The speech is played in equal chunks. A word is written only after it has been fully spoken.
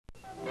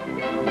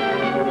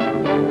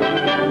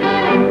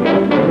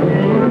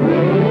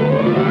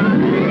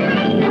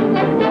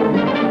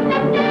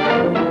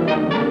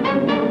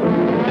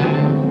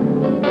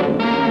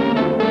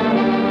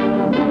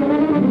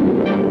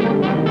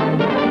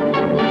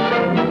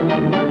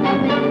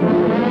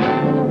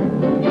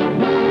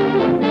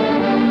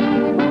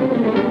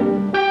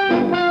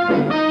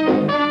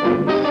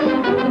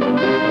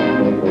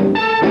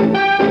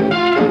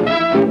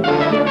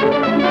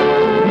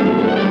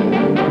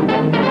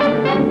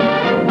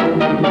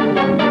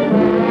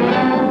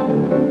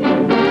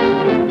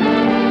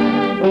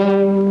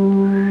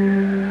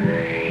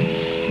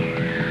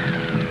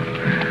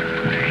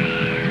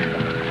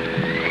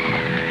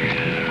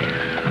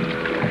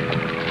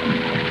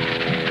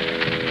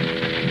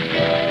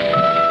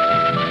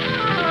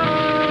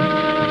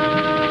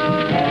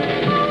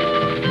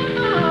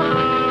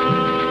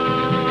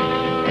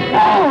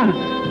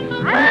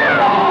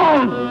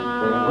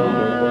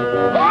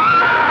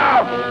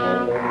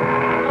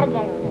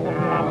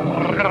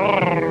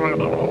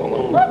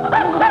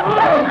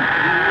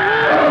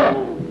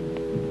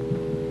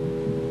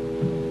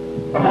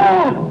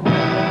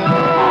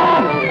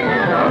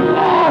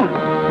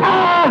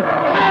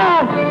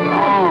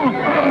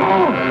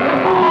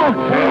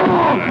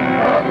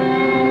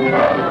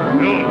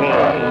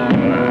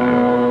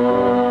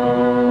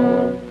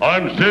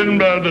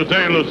Sinbad the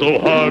Sailor, so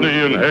hardy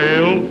and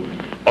hale.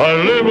 I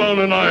live on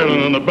an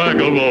island on the back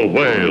of a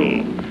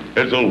whale.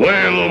 It's a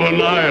whale of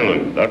an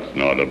island. That's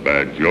not a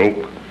bad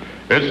joke.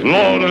 Its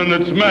lord and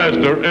its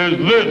master is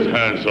this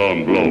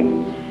handsome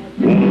bloke.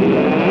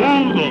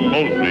 Oh, the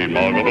most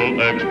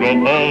remarkable,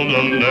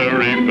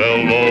 extraordinary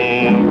fellow.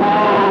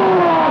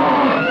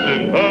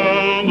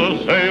 Sinbad the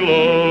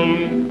Sailor.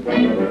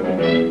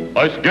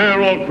 I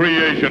scare all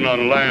creation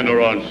on land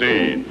or on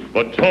sea,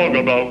 but talk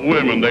about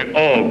women, they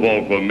all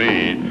fall for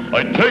me.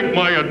 I take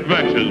my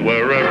adventures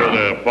wherever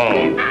they're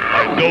found.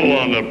 I don't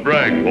want to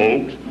brag,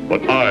 folks,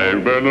 but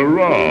I've been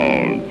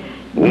around.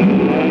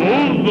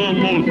 Oh, the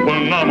most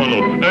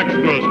phenomenal,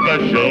 extra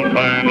special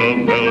kind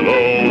of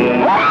fellow.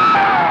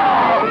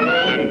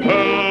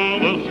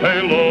 Sinbad the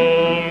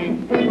Sailor.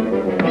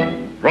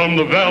 From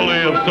the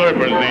Valley of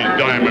Serpents, these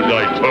diamonds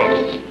I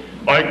took.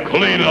 I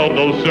clean out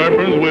those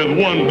serpents with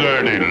one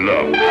dirty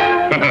look.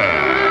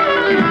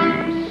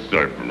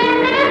 Serpents.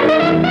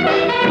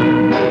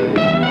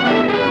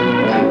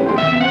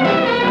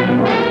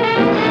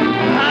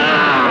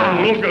 Oh,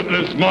 look at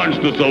this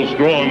monster so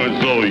strong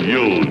and so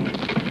huge.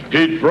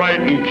 He'd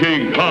frighten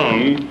King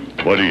Kong,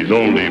 but he's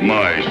only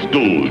my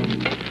stooge.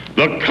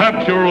 The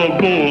capture of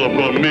Bull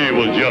for me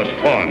was just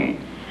fun.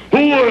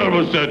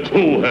 Whoever said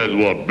two heads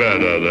were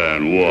better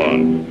than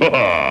one? Ha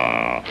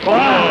ha!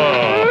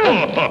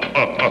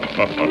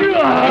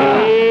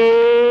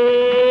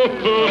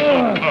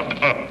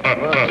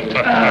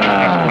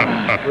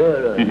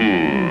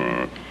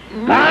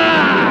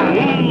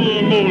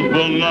 The most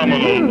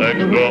phenomenal,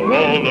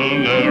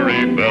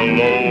 extraordinary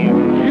fellow.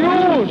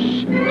 Yes,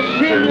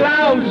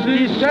 Sinbad the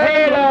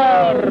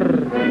Sailor.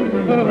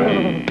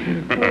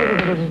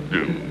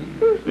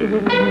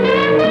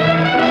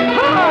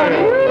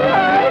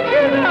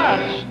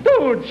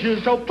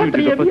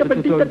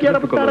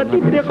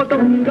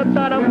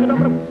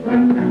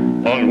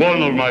 On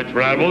one of my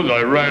travels,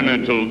 I ran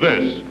into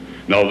this.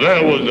 Now,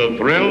 there was a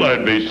thrill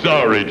I'd be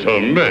sorry to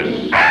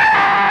miss.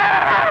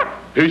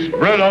 He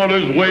spread out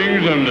his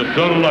wings and the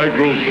sunlight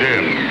grew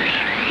dim.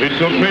 He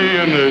took me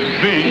in his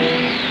beak,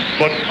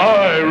 but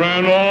I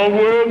ran off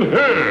with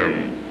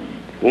him.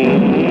 Oh,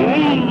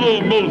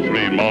 the most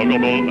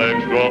remarkable,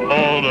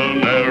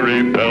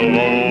 extraordinary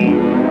fellow.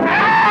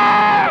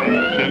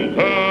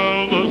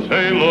 Sinbad the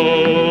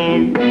Sailor.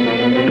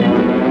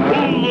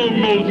 Oh, the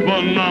most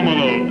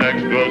phenomenal,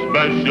 extra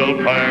special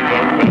kind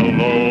of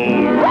fellow.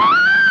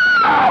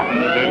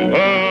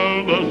 Sinbad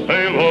the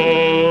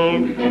Sailor.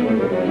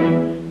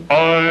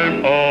 I'm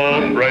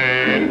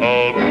afraid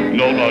of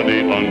nobody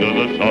under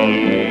the sun.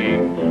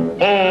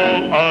 All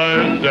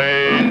I say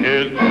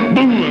is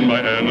boo and my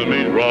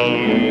enemies run.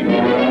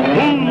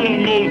 Who's the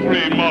most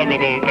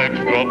remarkable,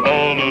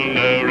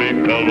 extraordinary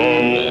fellow?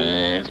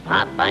 It's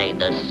Popeye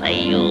the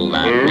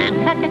Sailor Man.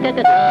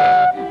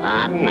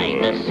 Popeye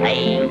the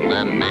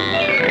Sailor Man.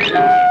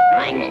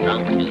 I'm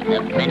strong to the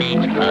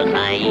finish, 'cause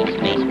I eat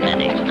me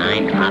spinach.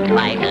 I'm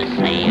Popeye the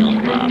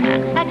Sailor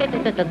Man.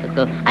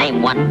 I'm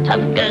one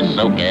tough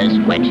gazookas,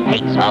 which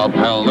hates all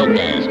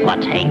palookas,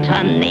 what hate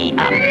on the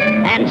up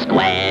and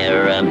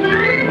square.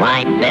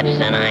 I biffs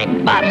and I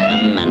bops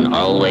them and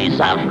always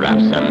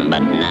outroughs them,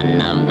 but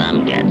none of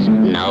them gets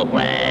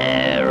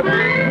nowhere.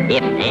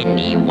 If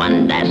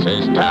anyone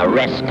dashes to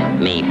risk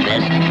me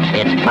fist,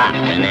 it's pop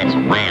and it's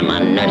wham,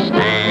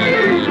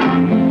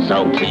 understand?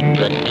 So keep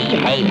good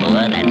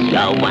behavior, that's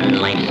your one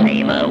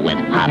lifesaver with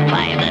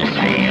Popeye the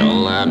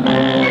Sailor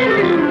Man.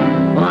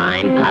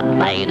 I'm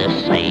Popeye the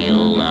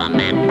Sailor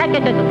Man.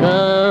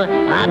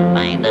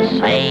 Popeye the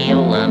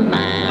Sailor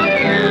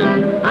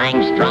Man.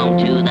 I'm strong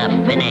to the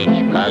finish,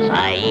 'cause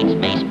I eat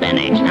me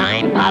spinach.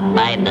 I'm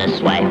Popeye the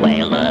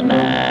Sailor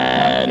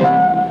Man.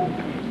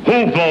 Who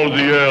blows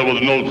the air with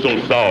a note so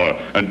sour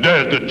and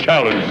dares to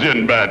challenge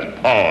Sinbad's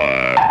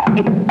power?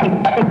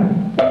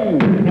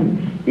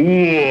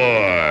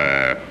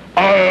 Why,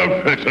 I'll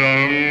fix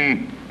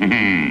him.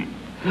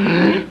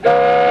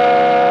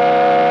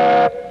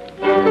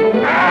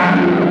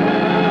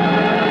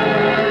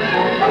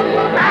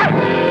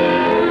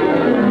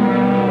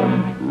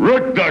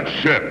 Wreck that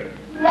ship.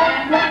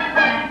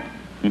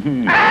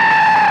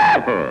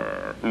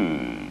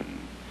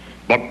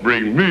 But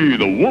bring me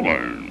the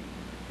woman.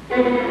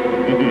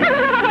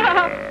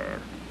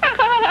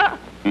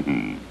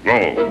 Go.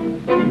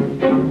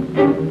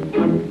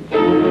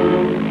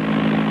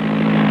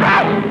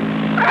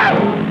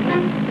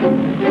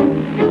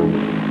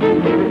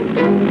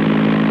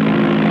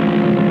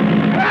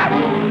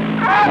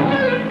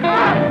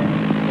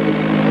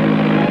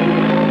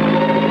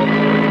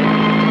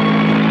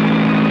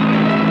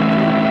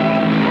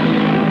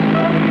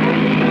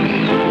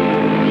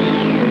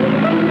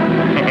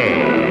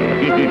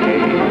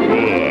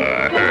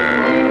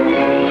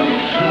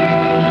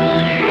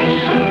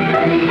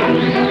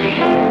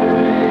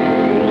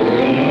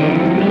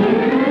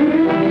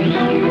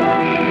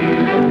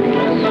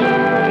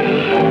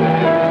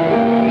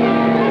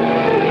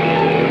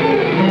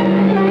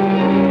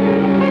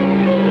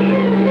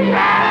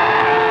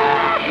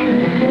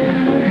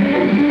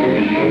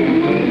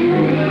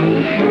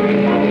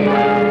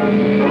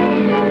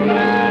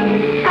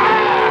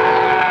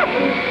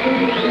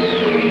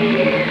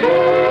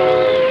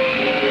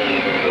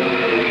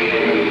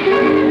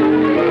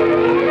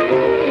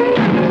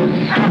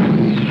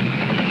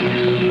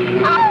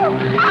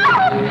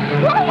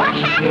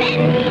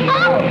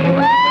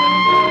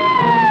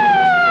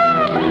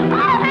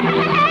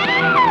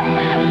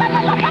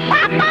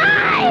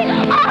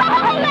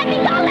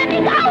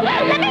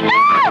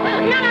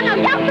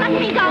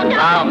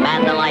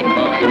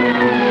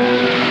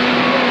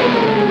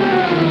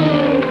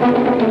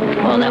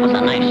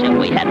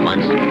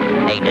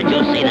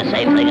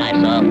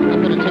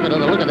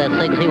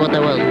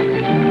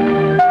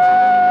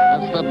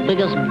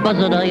 biggest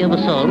buzzard I ever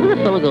saw. Where'd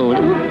the fellow go? Where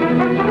am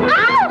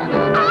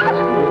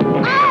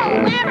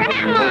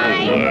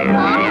I?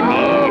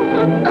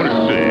 Let's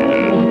see.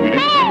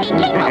 Hey,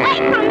 keep away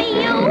from me,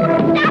 you!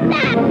 Stop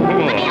that!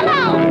 Leave me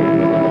alone!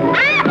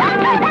 Don't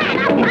do that!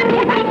 I'll punch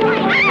you right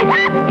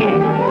away!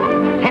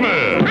 Come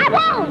here. I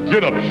won't!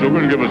 Get up, sugar,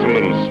 and give us a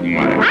little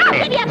smack. I'll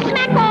give you a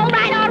smack all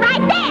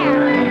right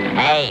there!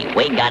 Hey,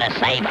 we gotta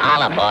save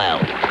Olive Oyl.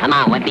 Come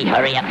on, Wimpy,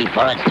 hurry up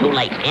before it's too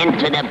late.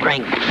 Into the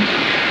brink.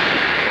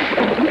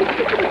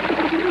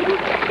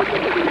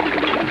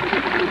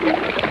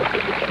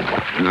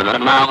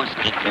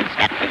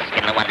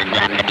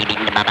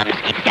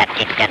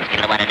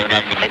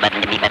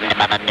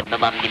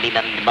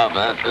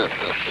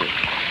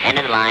 End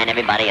of the line,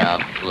 everybody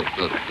up. Oh,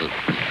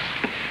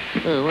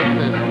 what's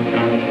this?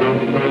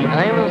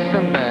 I will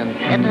Sinbad,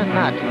 enter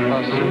not,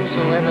 for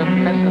whosoever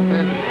passeth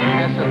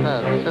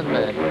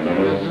Sinbad.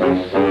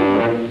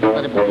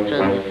 Somebody put the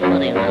trust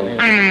funny around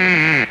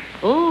here.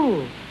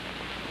 Oh,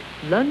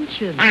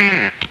 luncheon.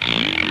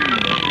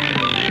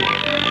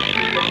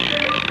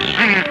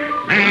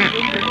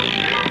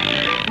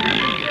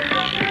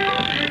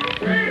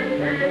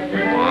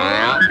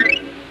 Well,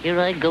 here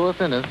I go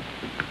within it.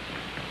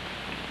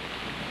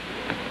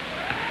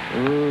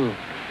 Ooh,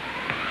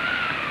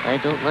 I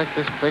don't like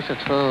this place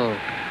at all.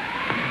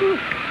 Whew.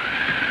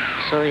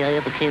 Sorry I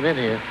ever came in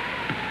here.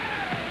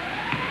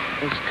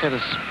 It's kind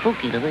of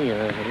spooky to me.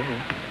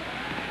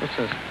 What's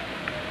this?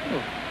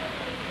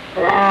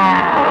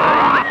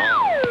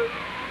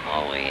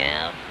 Oh,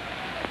 yeah.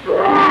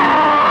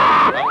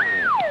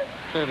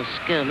 Trying to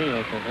scare me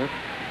like that, huh?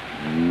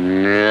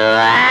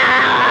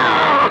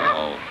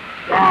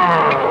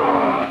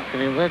 Can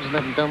you imagine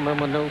that dumb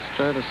mama nose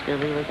trying to scare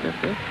me like that,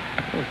 huh?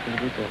 Oh, can you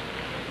do that?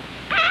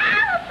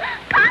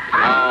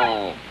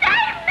 Oh.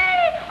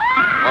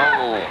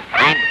 Oh,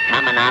 I'm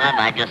coming, Olive.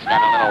 I just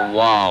got a little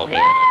wall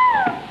here.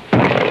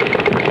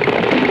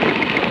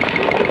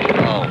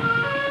 Oh.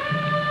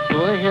 Do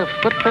I hear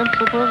footprints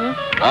above here?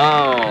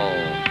 Oh.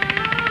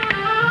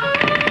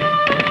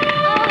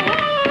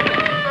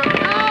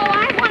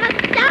 I want to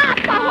stop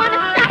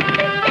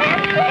this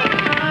dancing!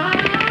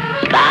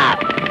 Stop!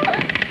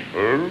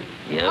 Huh?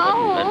 You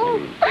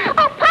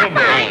Oh,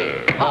 Popeye!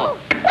 Oh,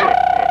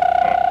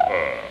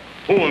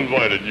 Who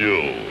invited you?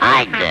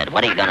 I did.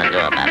 What are you gonna do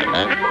about it,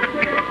 huh?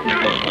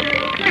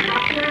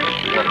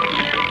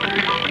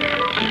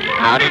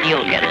 How did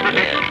you get in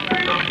here?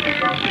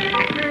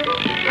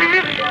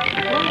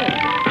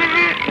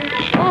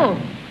 Oh,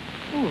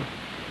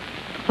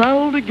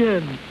 fouled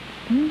again.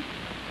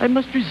 I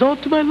must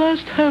resort to my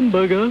last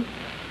hamburger.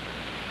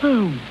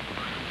 Oh.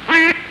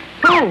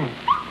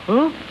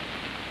 Huh?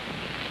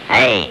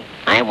 Hey,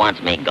 I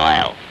wants me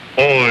Goyle.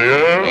 Oh,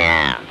 yeah?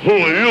 Yeah. Who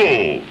are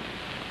you?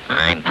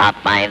 I'm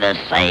Popeye the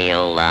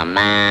Sailor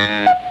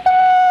Man.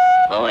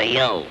 Who are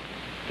you?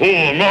 Who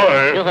am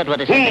I? You heard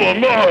what I Who said.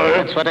 am I?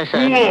 That's what I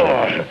said.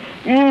 Why?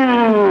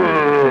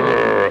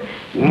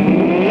 Who's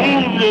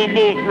the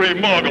most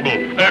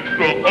remarkable,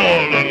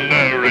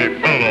 extraordinary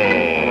fellow?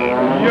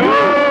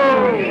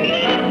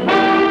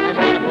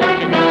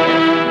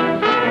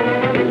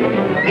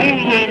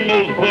 Who's the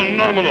most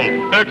phenomenal,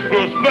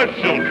 extra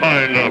special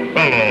kind of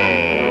fellow?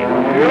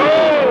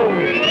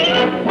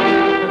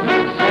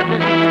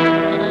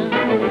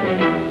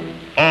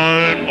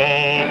 I'm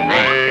all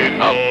made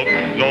up,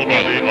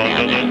 nobody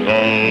under the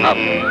sun.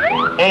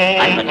 All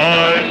I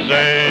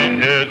say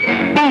is,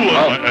 boo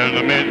at my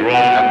enemy's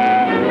wrong.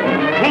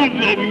 Who's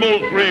the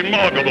most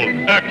remarkable,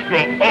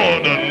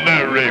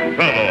 extraordinary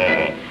fellow?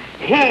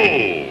 Who?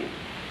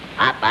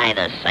 Popeye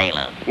the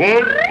Sailor.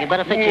 What? You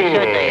better fix your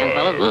shirt there, young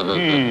fellas.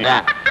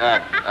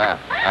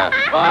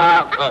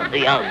 Oh,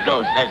 the old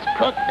ghost has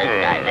cooked this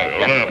guy.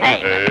 Hey,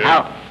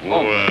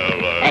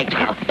 hey,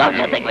 don't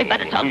you think we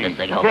better talk this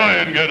thing over? Try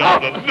and get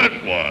out of this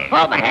one.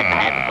 Oh, my head,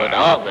 good.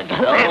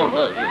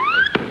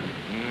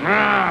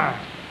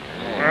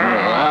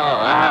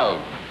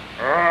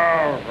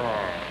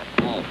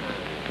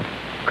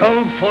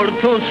 Comfort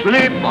to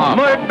sleep,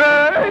 my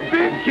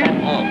baby kid,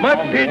 my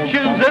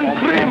peaches and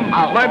cream,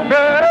 my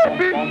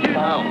baby kid.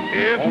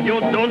 If you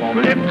don't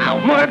sleep,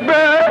 my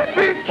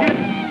baby kid,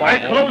 I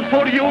close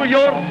for you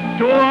your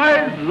two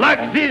eyes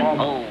like this.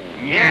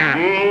 Yeah.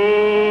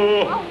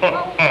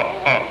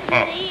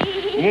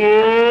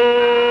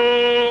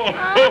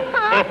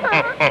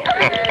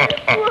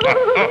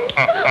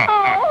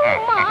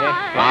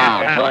 Oh,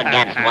 2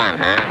 against 1,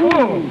 huh?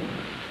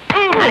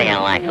 How do you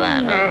like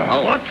that?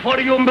 What for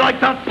you like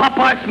that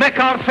Popeye smack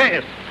our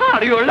face? How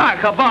do you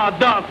like about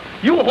that?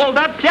 You hold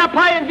that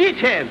Popeye in this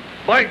hand.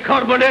 By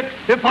carbonate,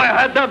 if I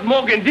had that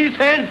mug in this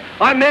hand,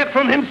 I make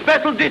from him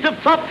special dish of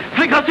chopped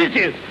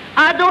fricassees.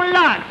 I don't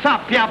like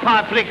chopped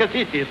Popeye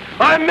fricassees.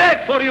 I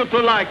make for you to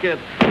like it.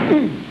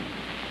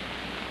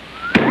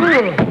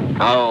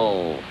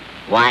 Oh,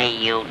 why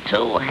you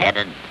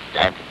two-headed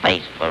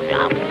face for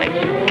your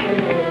picture?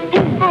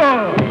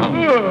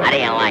 How do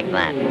you like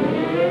that?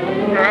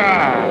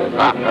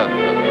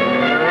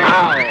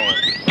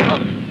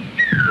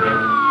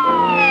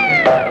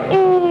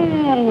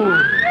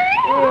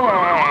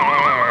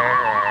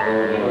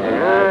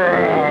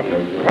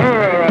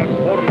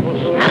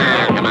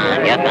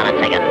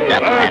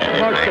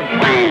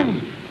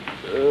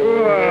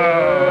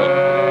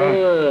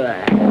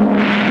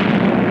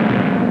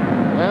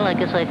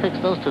 guess I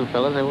fixed those two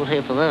fellas. I won't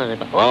hear from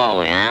them.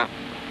 Oh, yeah?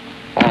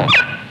 Oh.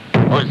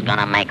 Who's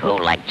gonna make who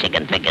like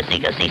chicken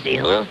finger-seeker-see-see,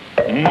 huh?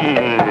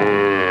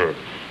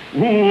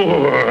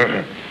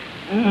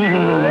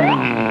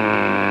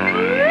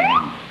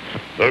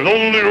 There's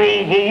only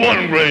room for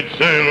one great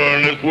sailor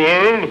in this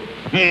world.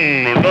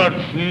 And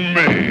that's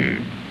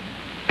me.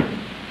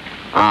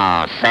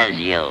 Oh, says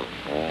you.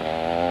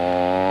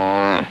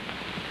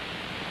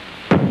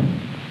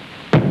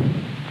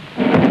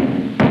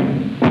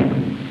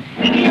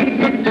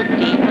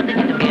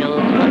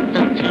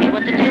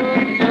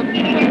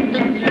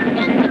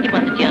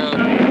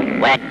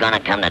 We're gonna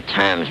come to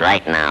terms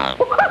right now.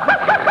 What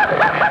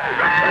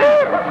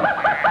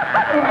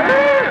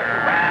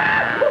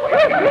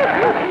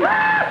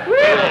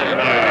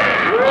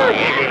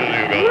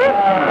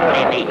do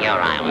you mean,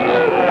 your island?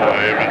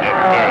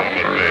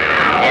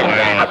 Is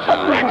that so?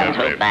 That's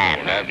too bad.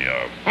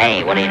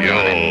 Hey, what are you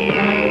doing?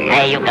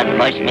 Hey, you can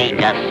push me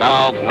just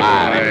so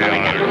far. That's all I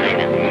got to say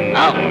now.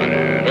 Oh.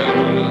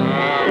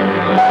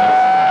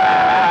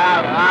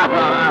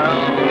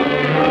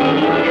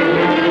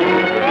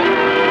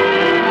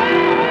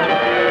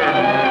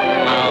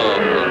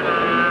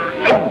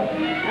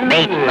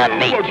 Beat the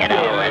beat, kiddo.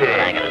 That's what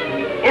I got to say.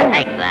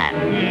 Take that.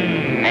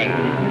 Hey.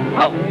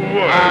 Oh.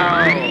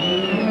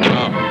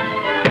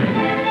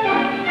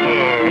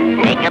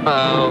 Peekaboo.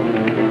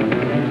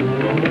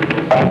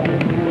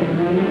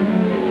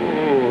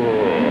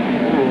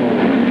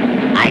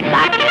 I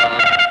got you.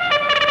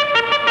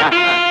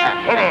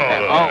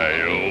 Hey. Oh.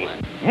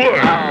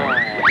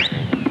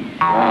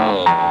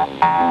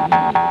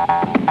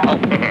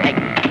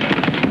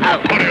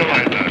 What do you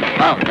like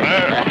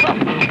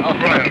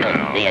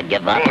that? Do you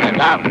give up? Take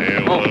that.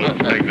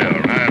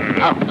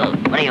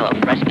 What are you, a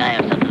fresh guy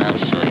or something? I'll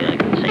show you. I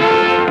can see.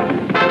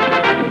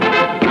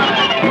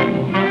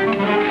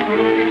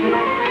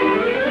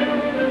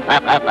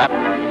 Up.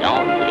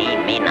 Don't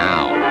leave me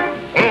now.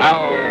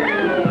 Oh.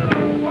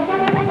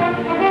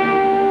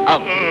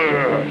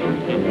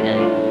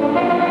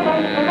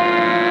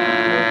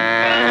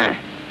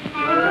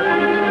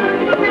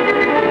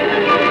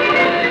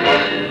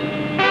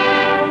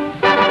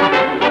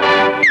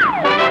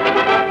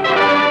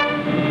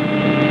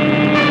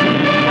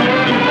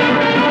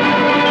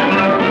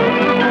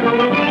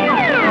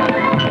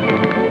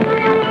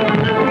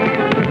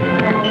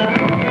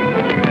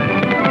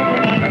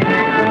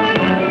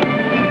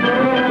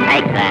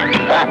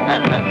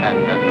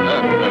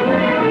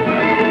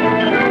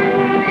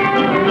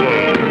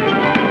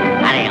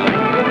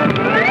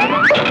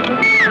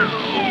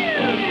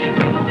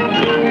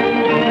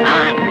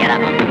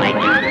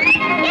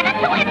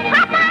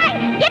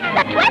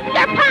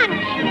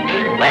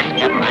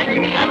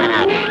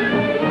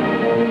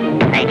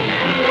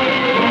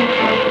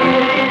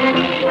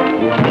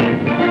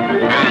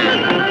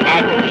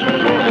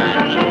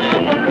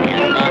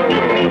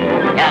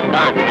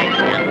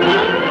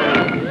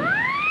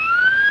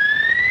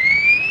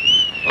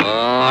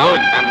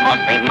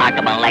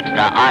 Remarkable,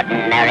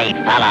 extraordinary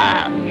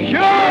fella.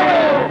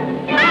 Sure!